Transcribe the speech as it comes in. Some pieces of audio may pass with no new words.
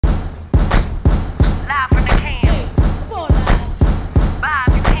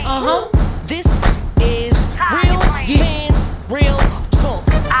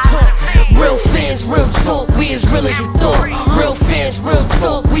as you thought. Real fans, real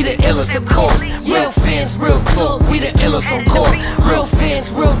talk, we the illest of course. Real fans, real talk, we the illest on court. Real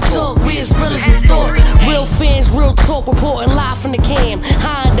fans, real talk, we as real as you thought. Real fans, real talk, reporting live from the cam.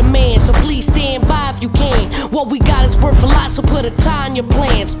 High in demand, so please stand by if you can. What we got is worth a lot, so put a tie in your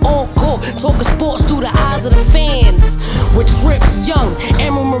plans. On court, talking sports through the eyes of the fans. With Trip Young,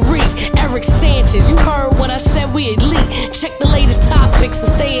 Emerald Marie, Eric Sanchez. You heard what I said, we elite. Check the latest topics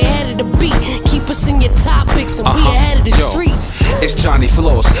and stay ahead of the beat. Keep us in your topics and we ahead of the streets. It's Johnny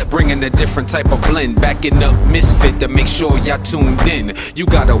Floss, bringing a different type of blend. Backing up Misfit to make sure y'all tuned in. You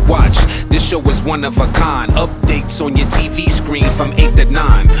gotta watch, this show is one of a kind. Updates on your TV screen from 8 to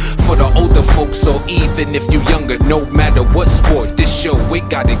 9. For the older folks, or even if you younger, no matter what sport, this show, we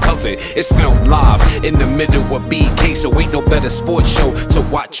got it covered. It's filmed live in the middle of BK, so ain't no better sports show to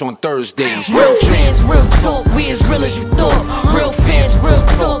watch on Thursdays. Real fans, real talk, we as real as you thought. Real fans, real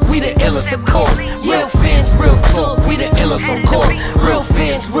talk, we the illest of course. Real fans, real talk, we the illest on court. Real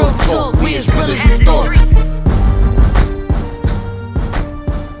fans, real talk, we as real as you thought.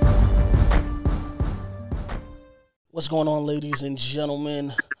 What's going on, ladies and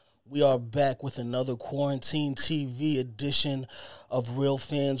gentlemen? We are back with another Quarantine TV edition of Real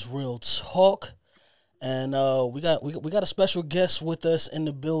Fans, Real Talk. And we got a special guest with us in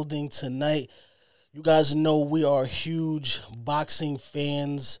the building tonight. You guys know we are huge boxing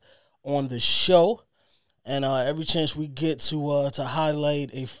fans on the show. And every chance we get to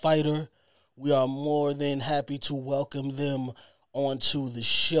highlight a fighter, we are more than happy to welcome them onto the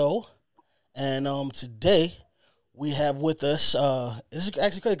show. And today we have with us, this is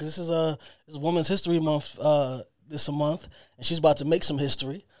actually crazy because this is Women's History Month this month, and she's about to make some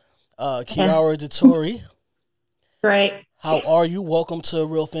history. Chaira Dituri. Right. How are you? Welcome to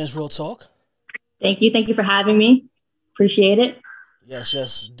Real Fans, Real Talk. Thank you. Thank you for having me. Appreciate it.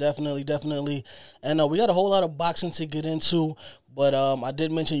 Yes, definitely. And we got a whole lot of boxing to get into, but I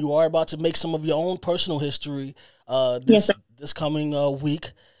did mention you are about to make some of your own personal history this coming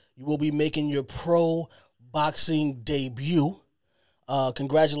week. You will be making your pro boxing debut.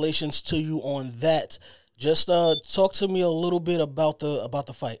 Congratulations to you on that. Just talk to me a little bit about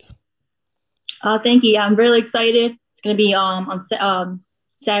the fight. Thank you. I'm really excited. It's going to be on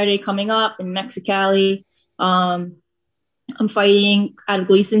Saturday coming up in Mexicali. I'm fighting out of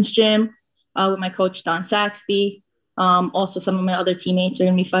Gleason's gym with my coach, Don Saxby. Also, some of my other teammates are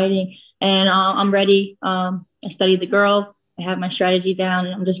going to be fighting. And I'm ready. I studied the girl. I have my strategy down,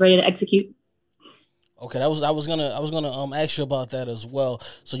 and I'm just ready to execute. Okay, I was gonna ask you about that as well.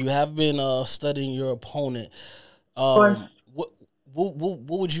 So you have been studying your opponent. Of course.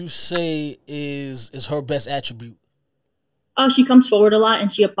 What would you say is her best attribute? Oh, she comes forward a lot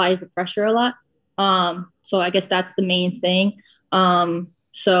and she applies the pressure a lot. So I guess that's the main thing.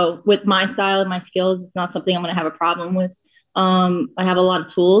 So with my style and my skills, it's not something I'm going to have a problem with. I have a lot of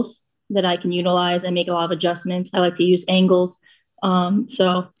tools that I can utilize. I make a lot of adjustments. I like to use angles.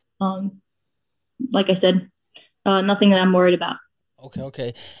 Like I said, nothing that I'm worried about.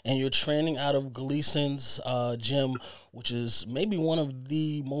 Okay. And you're training out of Gleason's gym, which is maybe one of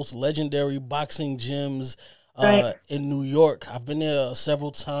the most legendary boxing gyms in New York. I've been there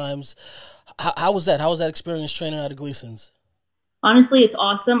several times. How was that? How was that experience training out of Gleason's? Honestly, it's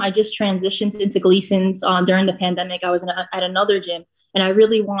awesome. I just transitioned into Gleason's during the pandemic. I was at another gym, and I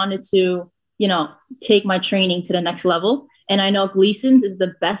really wanted to, take my training to the next level. And I know Gleason's is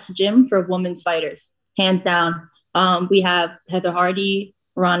the best gym for women's fighters, hands down. We have Heather Hardy,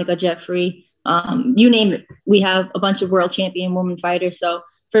 Veronica Jeffrey, you name it. We have a bunch of world champion women fighters. So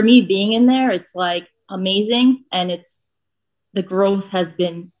for me being in there, it's like amazing. And the growth has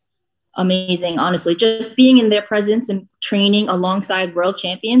been amazing, honestly. Just being in their presence and training alongside world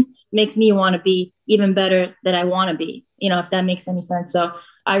champions makes me want to be even better than I want to be, if that makes any sense. So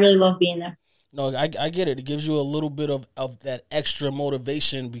I really love being there. No, I get it. It gives you a little bit of that extra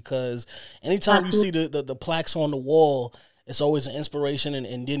motivation because anytime you see the plaques on the wall, it's always an inspiration,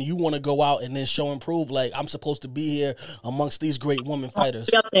 and then you want to go out and then show and prove, like, I'm supposed to be here amongst these great women fighters.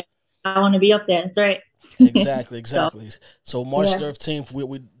 I want to be up there. That's right. Exactly. So March 13th,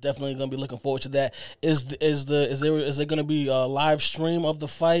 we're definitely going to be looking forward to that. Is there going to be a live stream of the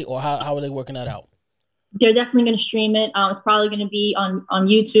fight, or how are they working that out? They're definitely going to stream it. It's probably going to be on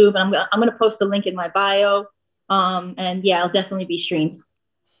YouTube, and I'm going to post a link in my bio. And yeah, it'll definitely be streamed.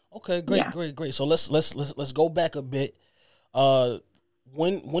 Okay, great. So let's go back a bit.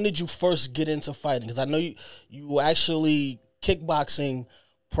 When did you first get into fighting? Because I know you were actually kickboxing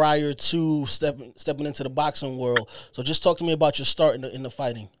prior to stepping into the boxing world. So just talk to me about your start in the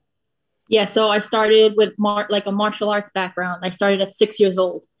fighting. Yeah, so I started with a martial arts background. I started at 6 years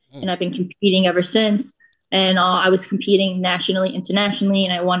old, and I've been competing ever since. And I was competing nationally, internationally,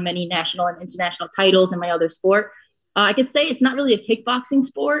 and I won many national and international titles in my other sport. I could say it's not really a kickboxing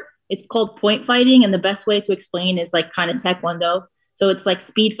sport. It's called point fighting, and the best way to explain is like kind of taekwondo. So it's like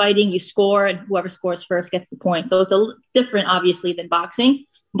speed fighting. You score, and whoever scores first gets the point. So it's different, obviously, than boxing.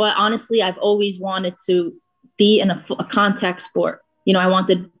 But honestly, I've always wanted to be in a contact sport. You know, I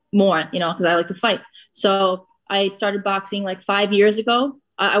wanted more, you know, because I like to fight. So I started boxing like 5 years ago.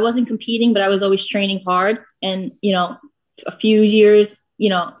 I wasn't competing, but I was always training hard. And, you know, a few years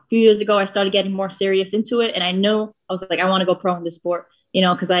ago, I started getting more serious into it. And I know I was like, I want to go pro in this sport, you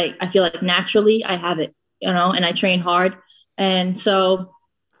know, because I feel like naturally I have it, you know, and I train hard. And so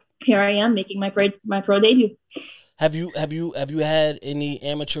here I am making my pro debut. Have you had any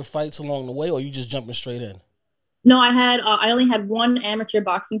amateur fights along the way, or are you just jumping straight in? No, I only had one amateur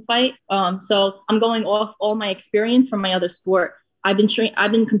boxing fight. So I'm going off all my experience from my other sport. I've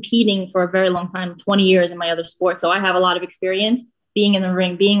been competing for a very long time, 20 years in my other sport. So I have a lot of experience being in the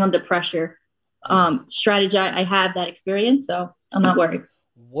ring, being under pressure, strategy. I have that experience, so I'm not worried.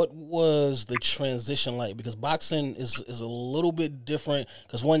 What was the transition like? Because boxing is a little bit different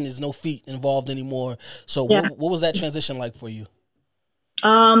because one, there's no feet involved anymore. So yeah. What was that transition like for you?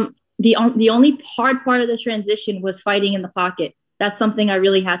 The only hard part of the transition was fighting in the pocket. That's something I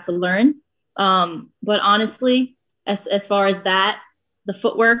really had to learn. But honestly, as far as that, the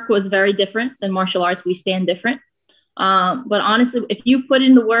footwork was very different than martial arts. We stand different. But honestly, if you put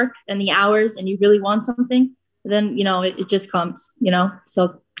in the work and the hours and you really want something, then, you know, it just comes, you know,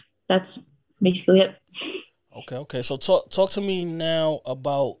 so that's basically it. Okay. So talk to me now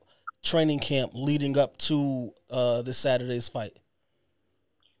about training camp leading up to this Saturday's fight.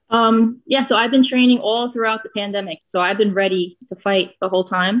 Yeah, so I've been training all throughout the pandemic. So I've been ready to fight the whole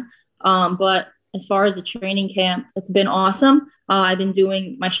time. But as far as the training camp, it's been awesome. I've been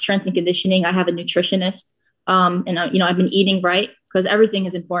doing my strength and conditioning. I have a nutritionist. And, you know, I've been eating right because everything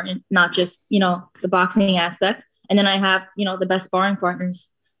is important, not just, you know, the boxing aspect. And then I have, you know, the best sparring partners.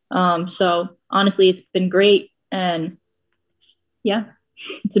 So honestly, it's been great. And yeah,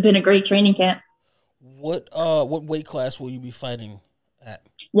 it's been a great training camp. What weight class will you be fighting at?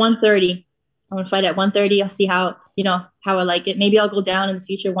 130. I'm going to fight at 130. I'll see how I like it. Maybe I'll go down in the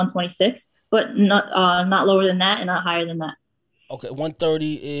future, 126, but not lower than that and not higher than that. Okay,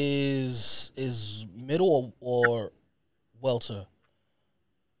 130 is middle or welter?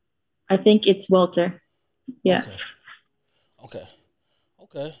 I think it's welter. Yeah. Okay.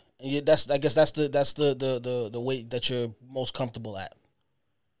 And I guess that's the weight that you're most comfortable at.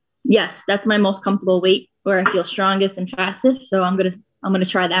 Yes, that's my most comfortable weight where I feel strongest and fastest. So I'm gonna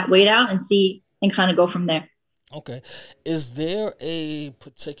try that weight out and see and kind of go from there. Okay. Is there a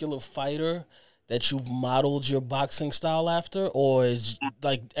particular fighter that you've modeled your boxing style after, or is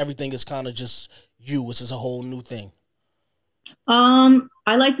like everything is kind of just you? This is a whole new thing.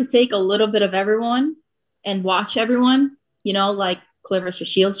 I like to take a little bit of everyone and watch everyone. You know, like Clarissa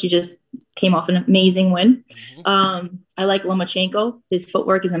Shields, she just came off an amazing win. Mm-hmm. I like Lomachenko. His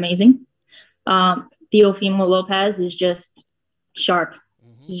footwork is amazing. Teofimo Lopez is just sharp.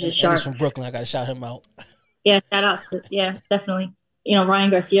 Mm-hmm. He's just sharp. He's from Brooklyn. I got to shout him out. Yeah, shout out to, yeah, definitely. You know, Ryan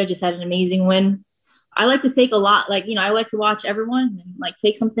Garcia just had an amazing win. I like to take a lot, like, you know, I like to watch everyone and like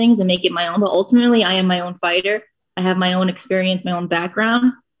take some things and make it my own. But ultimately, I am my own fighter. I have my own experience, my own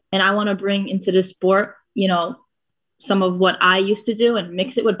background, and I want to bring into the sport, you know, some of what I used to do and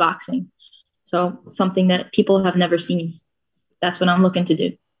mix it with boxing. So something that people have never seen. That's what I'm looking to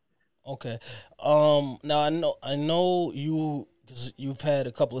do. Okay. Now I know you've had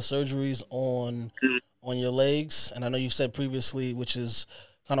a couple of surgeries on your legs, and I know you said previously, which is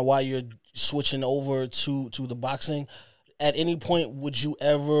kind of why you're switching over to the boxing. At any point, would you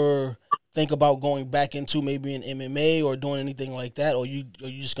ever think about going back into maybe an MMA or doing anything like that, or are you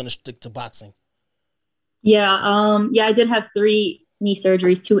just gonna stick to boxing? Yeah, I did have 3 knee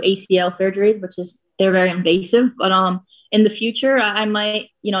surgeries, 2 ACL surgeries, they're very invasive. But in the future, I might,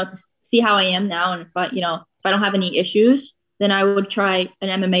 you know, to see how I am now, and if I don't have any issues, then I would try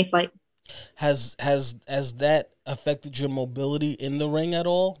an MMA fight. Has that affected your mobility in the ring at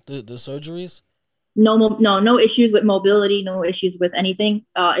all? The surgeries? No issues with mobility, no issues with anything.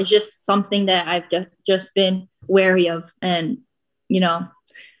 It's just something that I've just been wary of, and you know,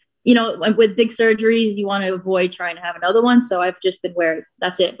 with big surgeries, you want to avoid trying to have another one. So I've just been wary.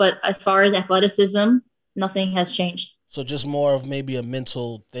 That's it. But as far as athleticism, nothing has changed. So just more of maybe a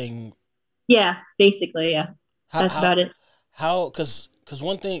mental thing. Yeah, basically, yeah. That's about it. Because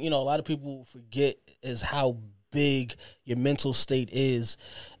one thing, you know, a lot of people forget is how big your mental state is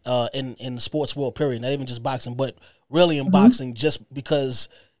in the sports world, period. Not even just boxing, but really in boxing, just because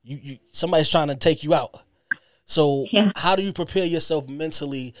you somebody's trying to take you out. So Yeah. how do you prepare yourself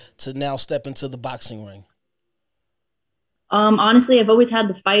mentally to now step into the boxing ring? Honestly, I've always had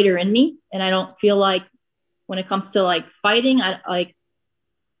the fighter in me, and I don't feel like when it comes to like fighting, I like,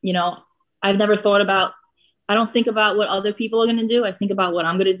 you know, I've never thought about, I don't think about what other people are going to do. I think about what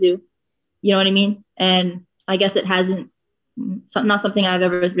I'm going to do. You know what I mean? And I guess it hasn't, not something I've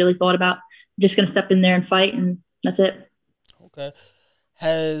ever really thought about. I'm just going to step in there and fight, and that's it. Okay.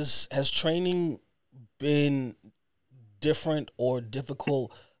 Has training been different or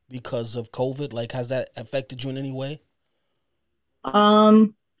difficult because of COVID? Like, has that affected you in any way?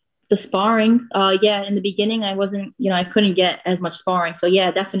 Um, the sparring, yeah, in the beginning, I wasn't, I couldn't get as much sparring. So yeah,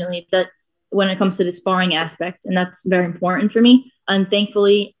 definitely that when it comes to the sparring aspect, and that's very important for me. And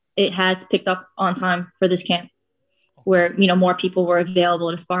thankfully, it has picked up on time for this camp, where more people were available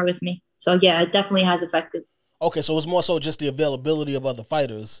to spar with me. So yeah, it definitely has affected. Okay, so it's more so just the availability of other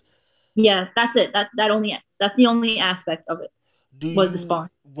fighters. Yeah, that's it. That's the only aspect of it Do was the you sparring.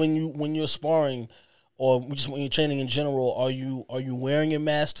 when you're sparring, or just when you're training in general, are you wearing a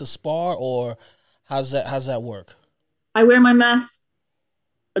mask to spar, or how's that work? I wear my mask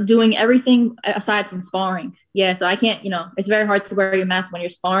doing everything aside from sparring. Yeah, so I can't, it's very hard to wear your mask when you're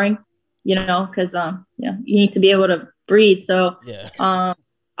sparring, because you need to be able to breathe. So Yeah.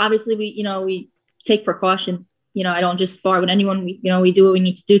 obviously we take precaution. I don't just spar with anyone. We do what we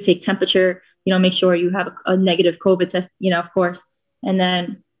need to do, take temperature, make sure you have a negative COVID test, of course. And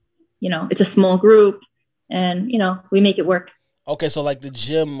then, it's a small group and, we make it work. Okay, so like the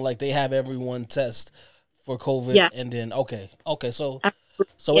gym, like they have everyone test for COVID, Yeah. and then okay, so Absolutely.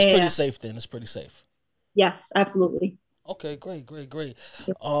 it's Yeah, pretty yeah. safe then. It's pretty safe. Yes, absolutely. Okay, great.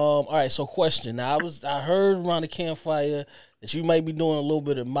 All right. So, question. Now, I heard around the campfire that you might be doing a little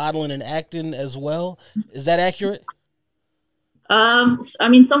bit of modeling and acting as well. Is that accurate? I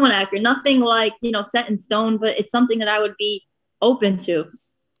mean, somewhat accurate. Nothing like set in stone, but it's something that I would be open to.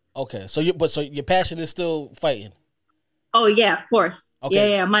 Okay. So your passion is still fighting. Oh yeah, of course.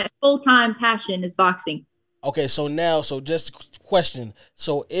 Okay. Yeah. My full-time passion is boxing. Okay. So just question.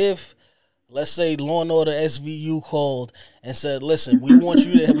 So if, let's say, Law and Order SVU called and said, "Listen, we're going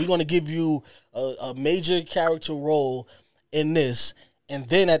to give you a major character role in this," and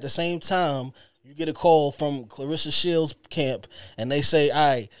then at the same time you get a call from Clarissa Shields' camp and they say, "All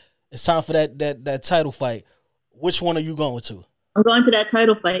right, it's time for that title fight." Which one are you going to? I'm going to that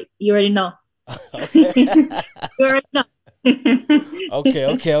title fight. You already know. Okay. You already know.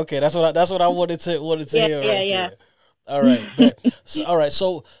 Okay. That's what I wanted to Yeah, hear. yeah, Right yeah. there. All right. Bet. So, all right.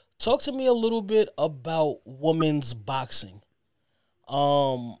 So talk to me a little bit about women's boxing.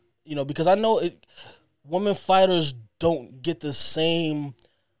 Because I know women fighters don't get the same,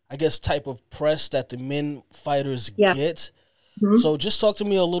 I guess, type of press that the men fighters Yeah. get. Mhm. So just talk to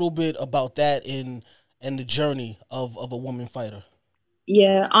me a little bit about that and the journey of a woman fighter.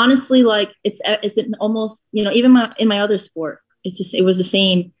 Yeah, honestly, like it's an almost even in my other sport, it was the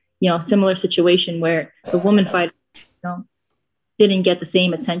same similar situation where the woman fighter didn't get the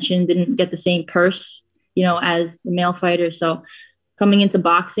same attention, didn't get the same purse as the male fighter. So coming into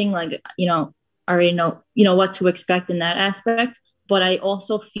boxing, like I already know what to expect in that aspect. But I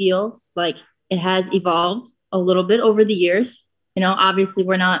also feel like it has evolved a little bit over the years. Obviously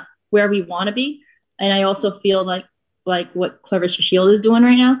we're not where we want to be, and I also feel like what Clarissa Shield is doing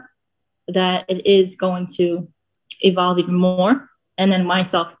right now, that it is going to evolve even more. And then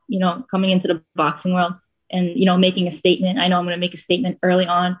myself, coming into the boxing world and, making a statement. I know I'm going to make a statement early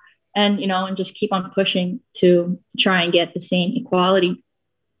on and, and just keep on pushing to try and get the same equality.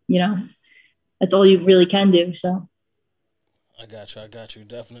 That's all you really can do. So. I got you,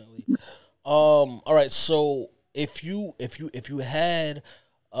 definitely. All right. So if you had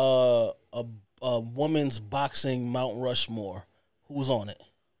a women's boxing Mount Rushmore, who's on it?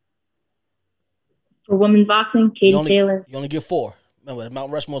 For women's boxing, Katie Taylor. You only get 4. Remember,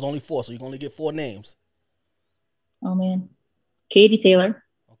 Mount Rushmore's only 4, so you can only get 4 names. Oh man, Katie Taylor.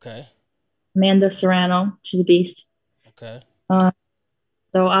 Okay. Amanda Serrano, she's a beast. Okay.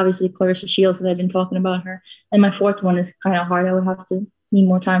 So obviously Clarissa Shields, because I've been talking about her. And my 4th one is kind of hard. I would have to need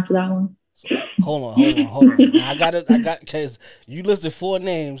more time for that one. Hold on. I got because you listed 4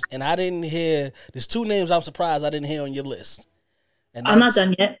 names and I didn't hear. There's 2 names I'm surprised I didn't hear on your list. And I'm not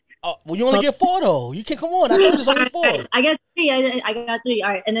done yet. Oh, well, you only get 4 though. You can't come on. I told you there's only 4. I got 3. I got 3. All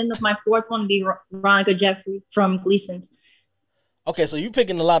right, and then my 4th one would be Veronica Jeffrey from Gleason's. Okay, so you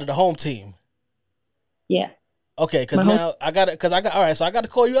picking a lot of the home team. Yeah. Okay, because now I got all right. So I got to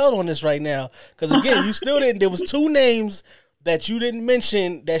call you out on this right now because again, you still didn't. There was 2 names that you didn't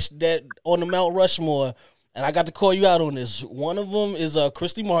mention that on the Mount Rushmore, and I got to call you out on this. One of them is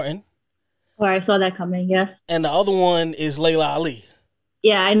Christy Martin. Oh, I saw that coming. Yes. and the other one is Layla Ali.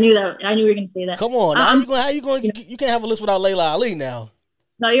 Yeah, I knew that. I knew you were going to say that. Come on, I'm, how you going? You can't have a list without Layla Ali now.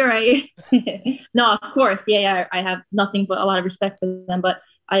 no, you're right. No, of course. Yeah, yeah. I have nothing but a lot of respect for them. But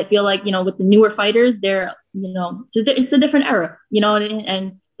I feel like, with the newer fighters, they're, it's a different era,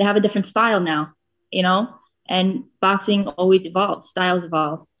 and they have a different style now, and boxing always evolves, styles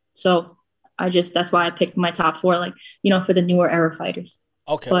evolve. So that's why I picked my top four, like, for the newer era fighters.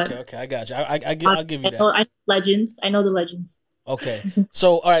 Okay. I got you. I'll give you that. I know legends. I know the legends. Okay.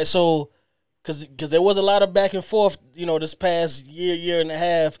 So, all right. So, because there was a lot of back and forth, this past year and a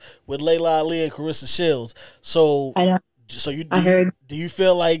half with Layla Ali and Clarissa Shields. So, I know. So heard. Do you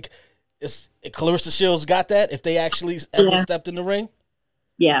feel like Clarissa Shields got that if they actually ever stepped in the ring?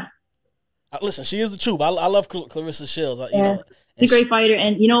 Yeah. Listen, she is the truth. I love Clarissa Shields. She's a great fighter,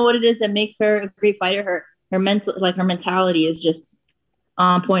 and you know what it is that makes her a great fighter? Her mentality is just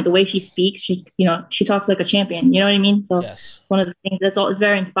on point. The way she speaks, she talks like a champion. You know what I mean? So yes. One of the things it's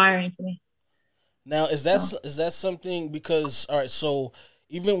very inspiring to me. Now, is that something, because all right, so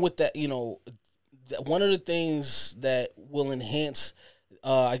even with that, one of the things that will enhance,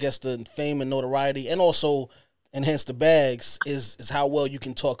 I guess, the fame and notoriety, and also enhance the bags is how well you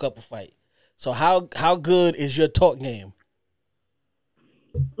can talk up a fight. So how good is your talk game?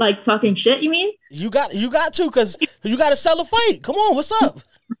 Like talking shit, you mean? You got to, because you got to sell the fight. Come on, what's up?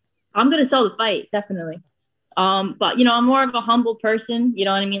 I'm gonna sell the fight, definitely. But I'm more of a humble person. You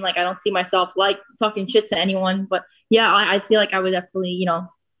know what I mean? Like, I don't see myself like talking shit to anyone. But yeah, I feel like I would definitely,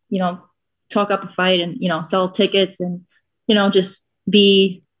 talk up a fight and sell tickets and just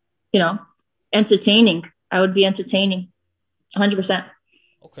be, entertaining. I would be entertaining, 100%.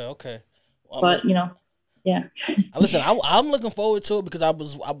 Okay. But yeah. Listen, I'm looking forward to it because I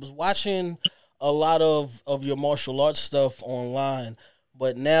was watching a lot of your martial arts stuff online,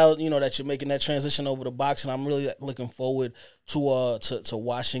 but now that you're making that transition over to boxing, I'm really looking forward to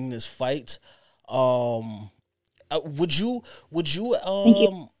watching this fight. Would you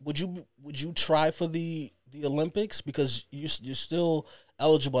try for the Olympics, because you're still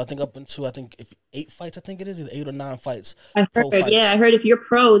eligible? I think up into if 8 fights, I think it is either 8 or 9 fights. I heard if you're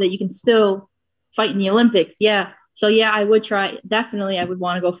pro that you can still fight in the Olympics. Yeah. So yeah, I would try. Definitely, I would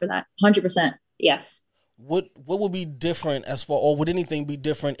want to go for that. 100%. Yes. What would be different or would anything be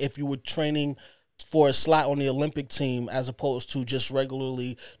different if you were training for a slot on the Olympic team as opposed to just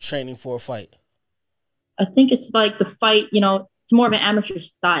regularly training for a fight? I think it's like the fight, it's more of an amateur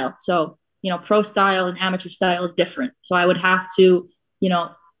style. So, pro style and amateur style is different. So I would have to,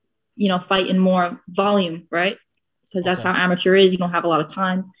 fight in more volume, right? Because that's how amateur is. You don't have a lot of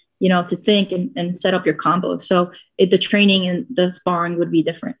time, to think and set up your combo. So the training and the sparring would be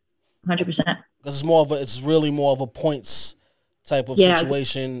different, 100%. Because it's really more of a points type of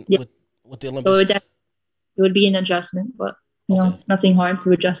situation with the Olympics. So it would be an adjustment, but nothing hard to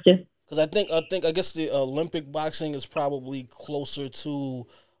adjust to. Because I guess the Olympic boxing is probably closer to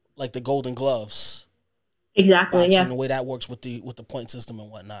like the Golden Gloves. Exactly. Boxing, yeah. The way that works with the point system and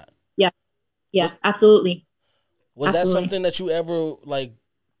whatnot. Yeah. Absolutely. Was that something that you ever like?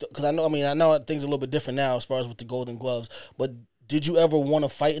 Because I know things are a little bit different now as far as with the Golden Gloves. But did you ever want to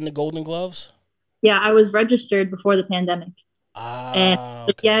fight in the Golden Gloves? Yeah, I was registered before the pandemic.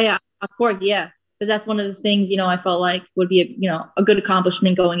 Yeah, of course, yeah. Because that's one of the things, I felt like would be a good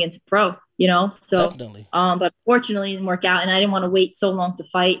accomplishment going into pro, So, definitely. But fortunately it didn't work out, and I didn't want to wait so long to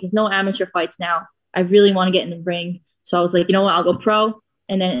fight. There's no amateur fights now. I really want to get in the ring. So I was like, you know what, I'll go pro,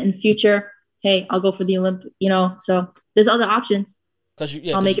 and then in the future, hey, I'll go for the Olympic, So there's other options. Because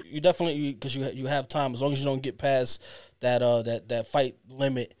you definitely, because you have time, as long as you don't get past that fight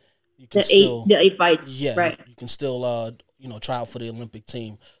limit. You can the 8 fights. Yeah, right. You can still try out for the Olympic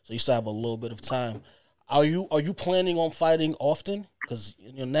team, so you still have a little bit of time. Are you planning on fighting often? Because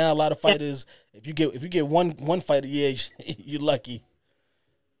now a lot of fighters, if you get one fight a year, you're lucky.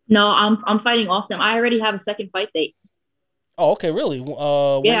 No, I'm fighting often. I already have a second fight date. Oh, okay, really?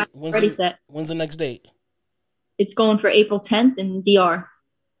 Already set. When's the next date? It's going for April 10th in DR.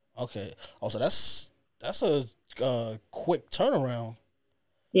 Okay. Also, that's a quick turnaround.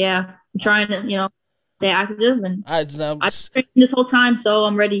 Yeah, I'm trying to stay active, and I've trained this whole time, so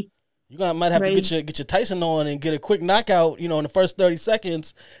I'm ready. You might have to get your Tyson on and get a quick knockout, in the first 30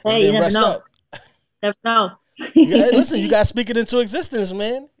 seconds, and hey, then you rest never know. up. Never know. Listen, you got to speak it into existence,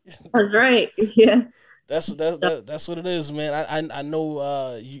 man. That's right. Yeah. That's what it is, man. I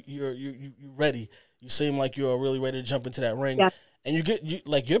know you're ready. You seem like you're really ready to jump into that ring. Yeah. And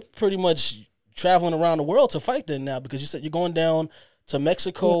you're pretty much traveling around the world to fight then now, because you said you're going down to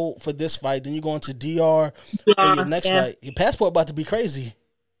Mexico for this fight, then you're going to DR for your next fight. Your passport about to be crazy.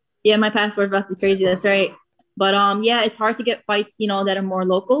 Yeah, my passport's about to be crazy. That's right. But yeah, it's hard to get fights, that are more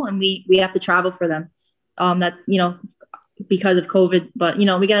local, and we have to travel for them. That because of COVID. But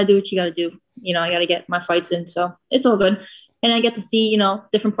we gotta do what you gotta do. I gotta get my fights in, so it's all good. And I get to see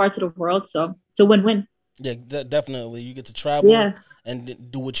different parts of the world, so it's a win-win. Yeah, definitely. You get to travel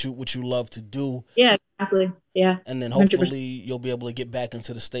and do what you love to do. Yeah, exactly. Yeah. And then hopefully you'll be able to get back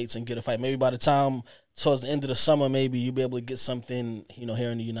into the States and get a fight. Maybe by the time towards the end of the summer, maybe you'll be able to get something, here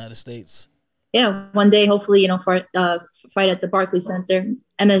in the United States. Yeah, one day, hopefully, fight at the Barclays Center,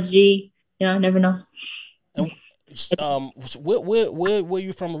 MSG. Never know. And where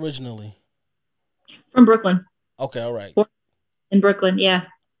you from originally? From Brooklyn. Okay, all right. In Brooklyn, yeah.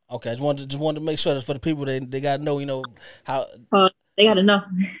 Okay, I just wanted to make sure that's for the people they gotta know, how. They gotta know.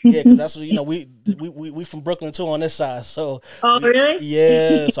 Yeah, because that's what we from Brooklyn too on this side. So. Oh, really?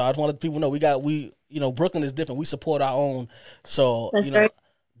 Yeah. So I just wanted people to know Brooklyn is different. We support our own. So that's great.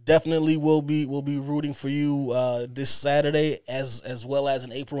 Definitely we'll be rooting for you this Saturday as well as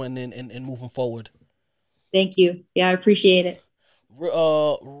in April and then and moving forward. Thank you. Yeah, I appreciate it.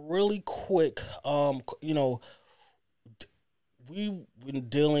 Really quick, we've been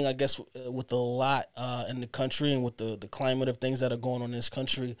dealing, I guess, with a lot in the country and with the climate of things that are going on in this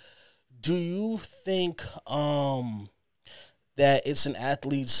country. Do you think that it's an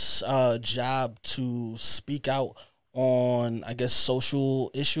athlete's job to speak out on, I guess, social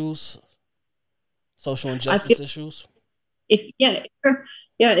issues, social injustice issues? If you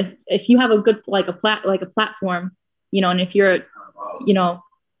have a good a platform, and if you're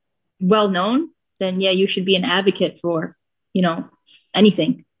well known, then yeah, you should be an advocate for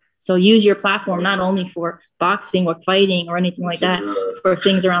anything. So use your platform not only for boxing or fighting or anything like that, for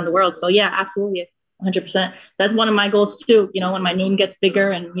things around the world. So yeah, absolutely, 100%. That's one of my goals too. When my name gets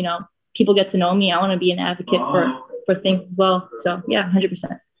bigger and people get to know me, I want to be an advocate for things as well. So yeah,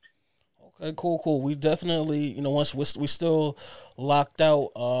 100%. Okay, cool. We definitely, once we still locked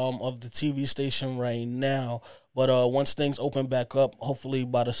out of the TV station right now, but once things open back up, hopefully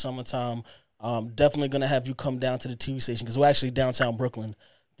by the summertime, definitely gonna have you come down to the TV station because we're actually downtown Brooklyn.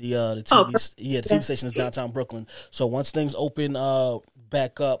 The TV, the TV station is downtown Brooklyn. So once things open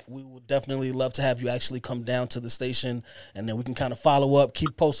back up, we would definitely love to have you actually come down to the station, and then we can kind of follow up,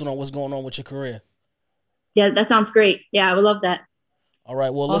 keep posting on what's going on with your career. Yeah, that sounds great. Yeah, I would love that. All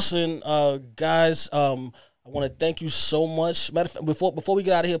right. Well, listen, guys, I want to thank you so much. Matter of fact, before we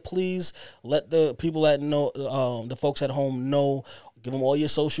get out of here, please let the people that know, the folks at home know, give them all your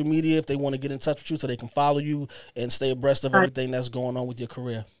social media if they want to get in touch with you so they can follow you and stay abreast of everything that's going on with your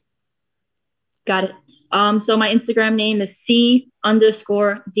career. Got it. So my Instagram name is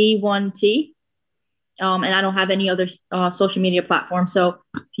C_D1T. And I don't have any other social media platform. So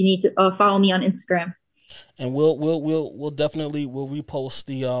if you need to follow me on Instagram. And we'll definitely repost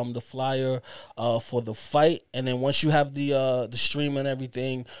the flyer for the fight, and then once you have the stream and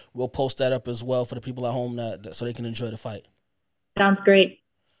everything, we'll post that up as well for the people at home so they can enjoy the fight. Sounds great.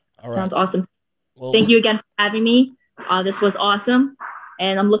 All right. Sounds awesome. Well, thank you again for having me. This was awesome,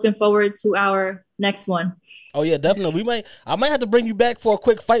 and I'm looking forward to our next one. Oh yeah, definitely. I might have to bring you back for a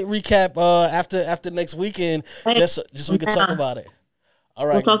quick fight recap after next weekend, just so we can talk about it. All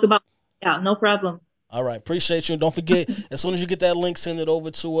right, we'll talk about no problem. All right, appreciate you. And don't forget, as soon as you get that link, send it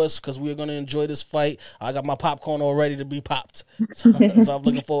over to us because we're going to enjoy this fight. I got my popcorn all ready to be popped. So I'm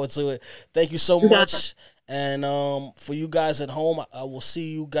looking forward to it. Thank you so much. And for you guys at home, I will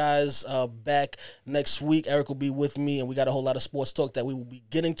see you guys back next week. Eric will be with me, and we got a whole lot of sports talk that we will be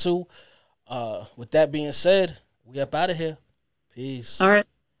getting to. With that being said, we up out of here. Peace. All right.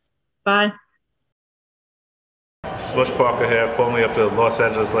 Bye. Smush Parker here, formerly of the Los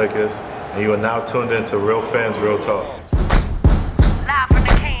Angeles Lakers, and you are now tuned in to Real Fans, Real Talk. Live from the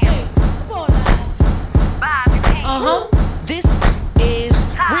can. This is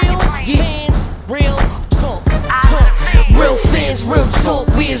Real Fans, Real Talk. Real fans, real talk.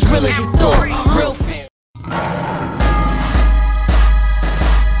 We as real as you thought.